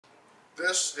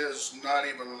This is not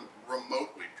even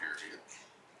remotely period.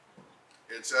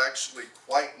 It's actually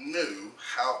quite new.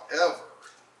 However,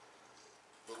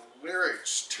 the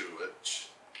lyrics to it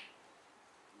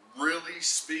really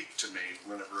speak to me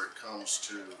whenever it comes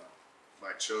to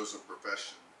my chosen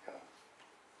profession in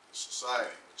society,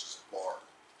 which is a bard.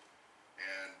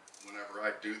 And whenever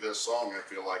I do this song, I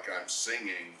feel like I'm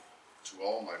singing to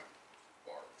all my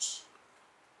bards.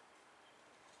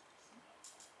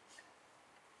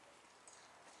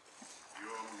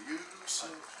 Your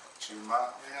music to my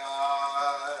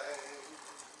eyes.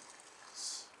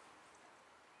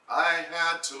 I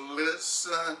had to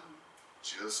listen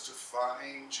just to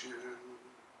find you.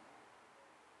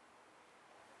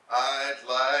 I'd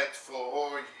like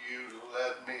for you to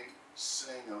let me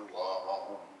sing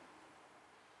along.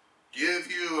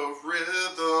 Give you a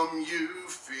rhythm you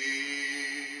feel.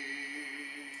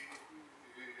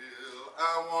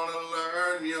 I want to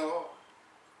learn your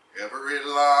every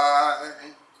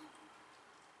line.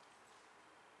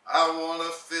 I want to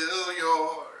fill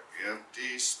your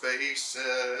empty spaces.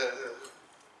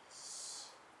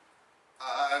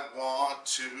 I want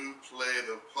to play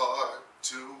the part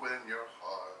to win your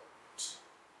heart.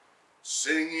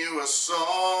 Sing you a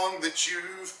song that you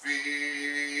feel.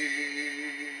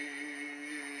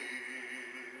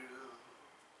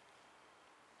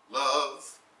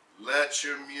 Love, let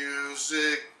your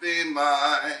music be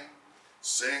mine.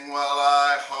 Sing while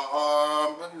I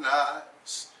harmonize.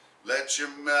 Let your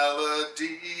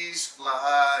melodies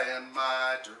fly in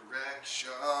my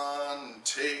direction.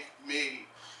 Take me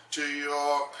to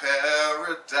your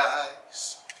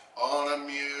paradise on a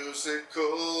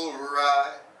musical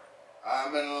ride.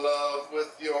 I'm in love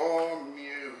with your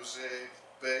music,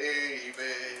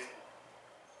 baby.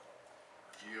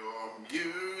 Your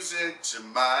music to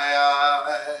my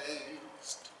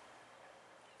eyes.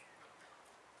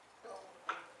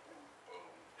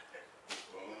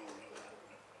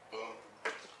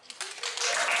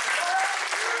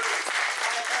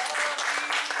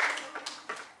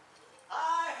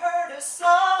 I heard a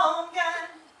song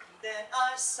and then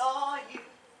I saw you.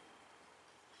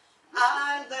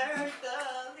 I learned the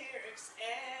lyrics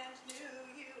and knew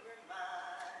you were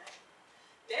mine.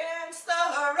 Danced the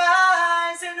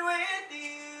horizon with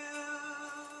you.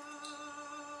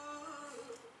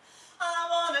 I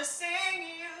want to sing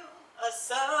you a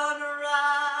sunrise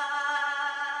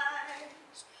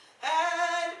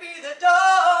and be the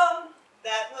dawn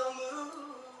that will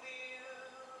move you.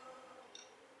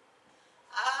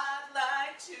 I'd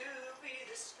like to be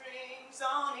the strings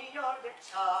on your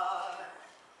guitar.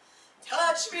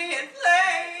 Touch me and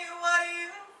play what you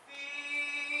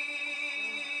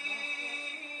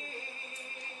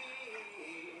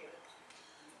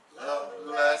feel. Love,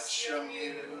 let your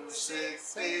music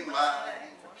be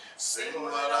mine. Sing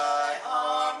what I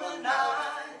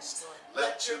harmonize.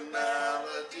 Let your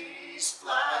melodies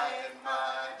fly in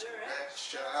my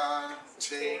direction.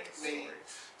 Take me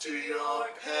to your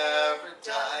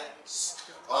paradise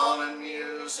on a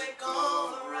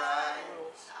musical ride.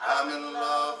 I'm in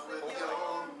love with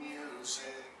your music,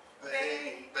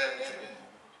 baby.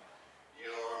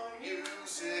 Your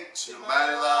music to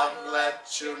my love,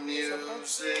 let your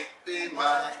music be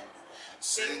mine.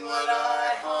 Sing what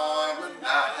I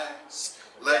harmonize.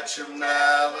 Let your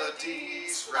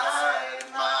melodies ride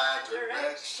in my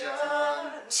direction.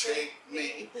 Take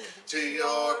me to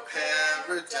your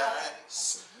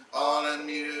paradise on a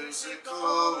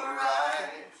musical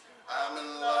ride. I'm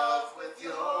in love